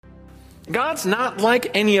God's not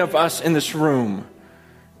like any of us in this room.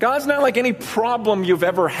 God's not like any problem you've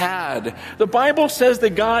ever had. The Bible says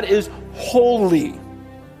that God is holy.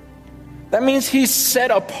 That means he's set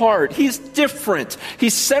apart. He's different.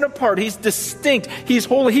 He's set apart. He's distinct. He's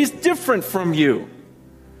holy. He's different from you.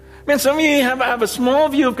 Man, some of you have a small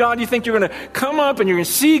view of God. You think you're going to come up and you're going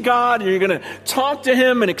to see God and you're going to talk to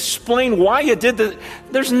him and explain why you did that.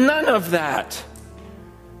 There's none of that.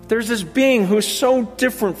 There's this being who's so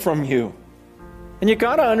different from you. And you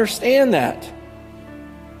got to understand that.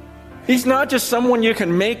 He's not just someone you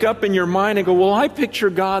can make up in your mind and go, well, I picture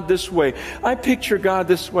God this way. I picture God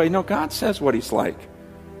this way. No, God says what he's like.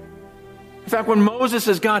 In fact, when Moses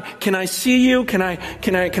says, God, can I see you? Can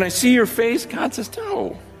I see your face? God says,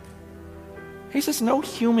 no. He says, no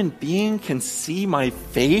human being can see my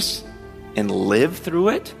face and live through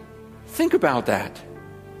it. Think about that.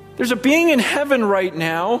 There's a being in heaven right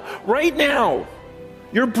now. Right now.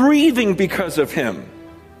 You're breathing because of him.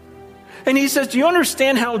 And he says, do you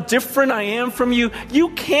understand how different I am from you? You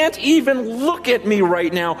can't even look at me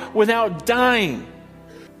right now without dying.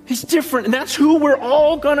 He's different, and that's who we're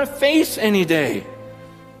all going to face any day.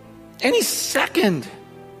 Any second,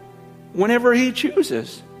 whenever he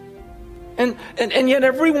chooses. And yet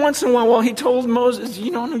every once in a while, he told Moses,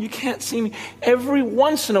 no, you can't see me. Every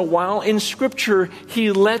once in a while in Scripture,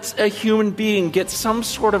 he lets a human being get some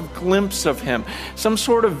sort of glimpse of him, some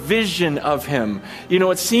sort of vision of him.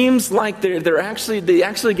 It seems like they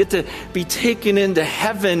actually get to be taken into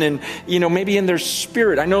heaven and, maybe in their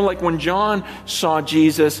spirit. I know like when John saw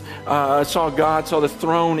Jesus, saw God, saw the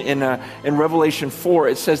throne in Revelation 4,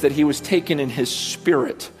 it says that he was taken in his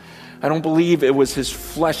spirit. I don't believe it was his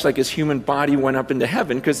flesh, like his human body went up into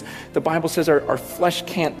heaven, because the Bible says our flesh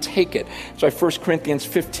can't take it. So 1 Corinthians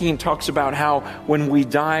 15 talks about how when we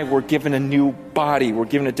die, we're given a new body. We're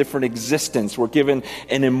given a different existence. We're given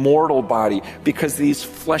an immortal body, because these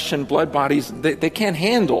flesh and blood bodies, they can't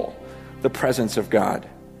handle the presence of God.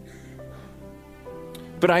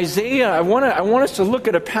 But Isaiah, I want us to look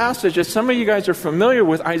at a passage that some of you guys are familiar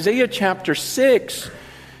with, Isaiah chapter 6.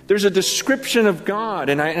 There's a description of God,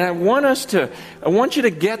 and I want you to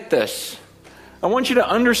get this. I want you to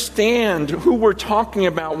understand who we're talking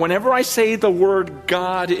about whenever I say the word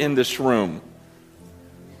God in this room.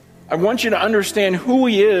 I want you to understand who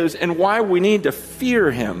he is and why we need to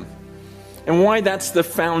fear him, and why that's the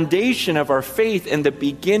foundation of our faith and the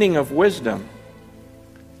beginning of wisdom.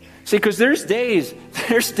 See, because there's days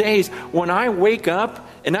when I wake up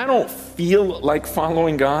and I don't feel like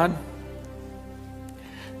following God.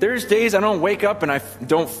 There's days I don't wake up and I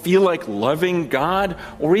don't feel like loving God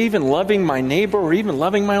or even loving my neighbor or even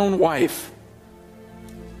loving my own wife.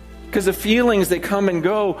 Because the feelings, they come and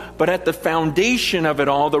go, but at the foundation of it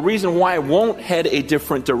all, the reason why I won't head a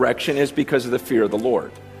different direction is because of the fear of the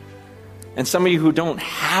Lord. And some of you who don't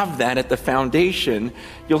have that at the foundation,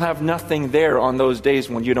 you'll have nothing there on those days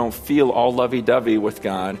when you don't feel all lovey-dovey with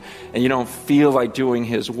God and you don't feel like doing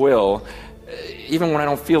his will. Even when I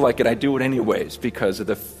don't feel like it, I do it anyways because of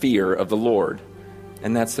the fear of the Lord.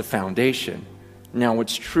 And that's the foundation. Now,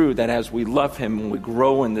 it's true that as we love him and we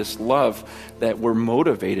grow in this love, that we're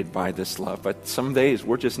motivated by this love. But some days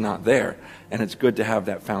we're just not there. And it's good to have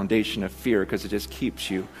that foundation of fear because it just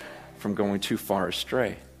keeps you from going too far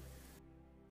astray.